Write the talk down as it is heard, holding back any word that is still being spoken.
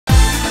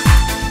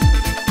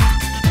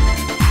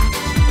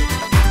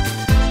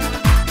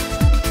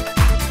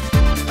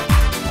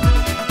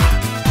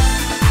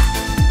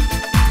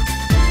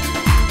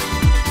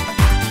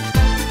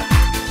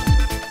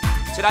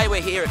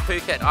we're here at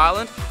Phuket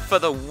Island for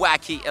the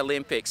Wacky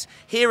Olympics,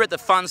 here at the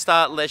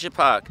Funstart Leisure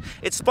Park.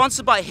 It's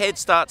sponsored by Head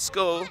Start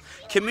School,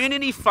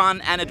 community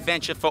fun and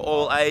adventure for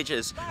all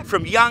ages,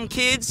 from young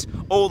kids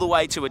all the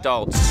way to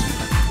adults.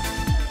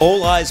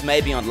 All eyes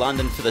may be on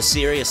London for the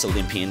serious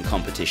Olympian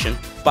competition,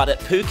 but at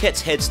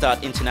Phuket's Head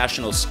Start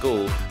International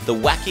School, the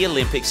Wacky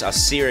Olympics are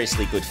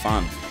seriously good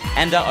fun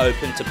and are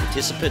open to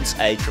participants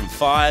aged from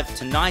 5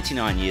 to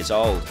 99 years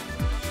old.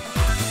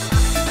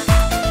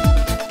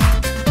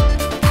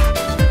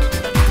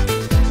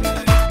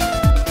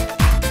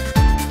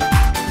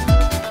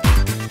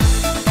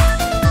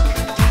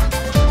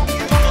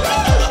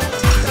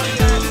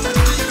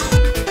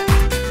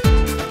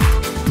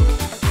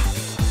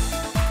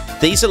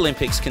 These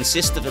Olympics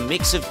consist of a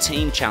mix of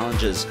team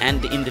challenges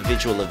and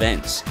individual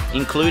events,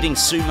 including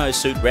sumo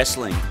suit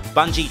wrestling,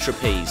 bungee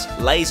trapeze,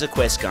 laser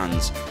quest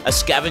guns, a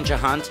scavenger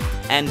hunt,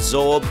 and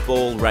zorb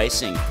ball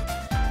racing.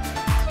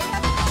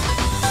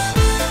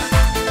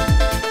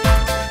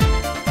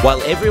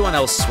 While everyone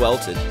else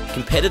sweltered,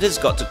 competitors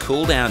got to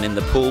cool down in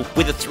the pool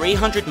with a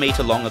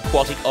 300-metre long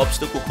aquatic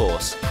obstacle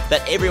course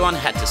that everyone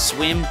had to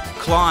swim,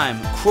 climb,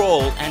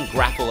 crawl, and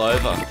grapple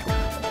over.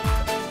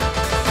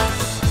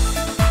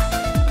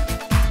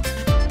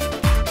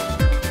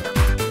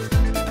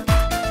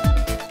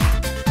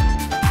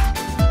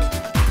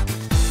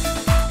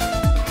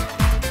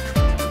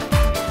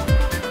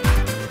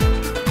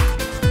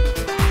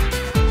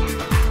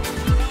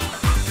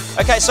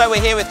 Okay, so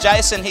we're here with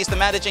Jason. He's the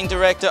Managing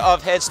Director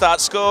of Head Start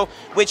School,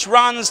 which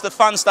runs the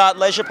Funstart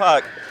Leisure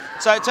Park.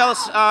 So tell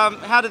us,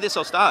 how did this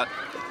all start?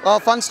 Well,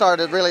 Funstart,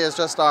 it really is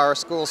just our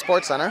school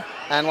sports center,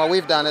 and what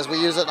we've done is we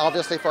use it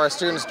obviously for our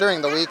students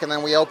during the week, and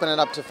then we open it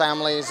up to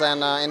families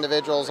and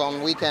individuals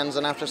on weekends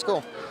and after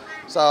school.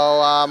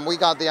 So we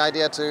got the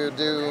idea to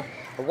do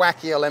the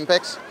Wacky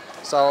Olympics,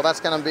 so that's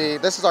going to be,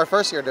 this is our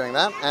first year doing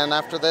that, and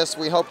after this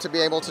we hope to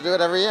be able to do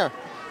it every year.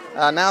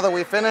 Now that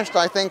we finished,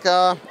 I think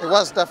it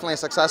was definitely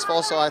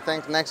successful, so I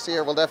think next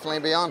year we'll definitely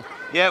be on.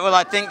 Yeah, well,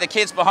 I think the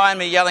kids behind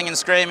me yelling and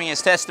screaming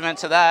is testament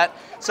to that.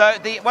 So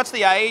what's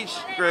the age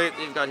group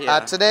you've got here?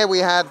 Today we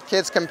had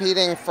kids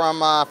competing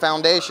from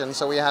foundation,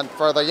 so we had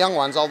for the young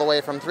ones all the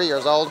way from 3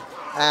 years old,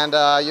 and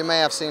you may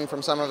have seen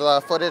from some of the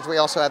footage we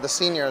also had the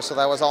seniors, so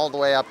that was all the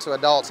way up to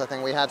adults. I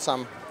think we had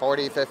some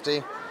 40,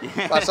 50,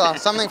 yeah. But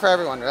something for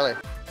everyone really.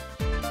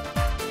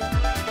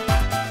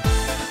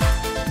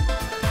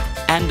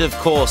 And of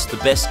course, the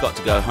best got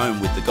to go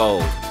home with the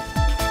gold.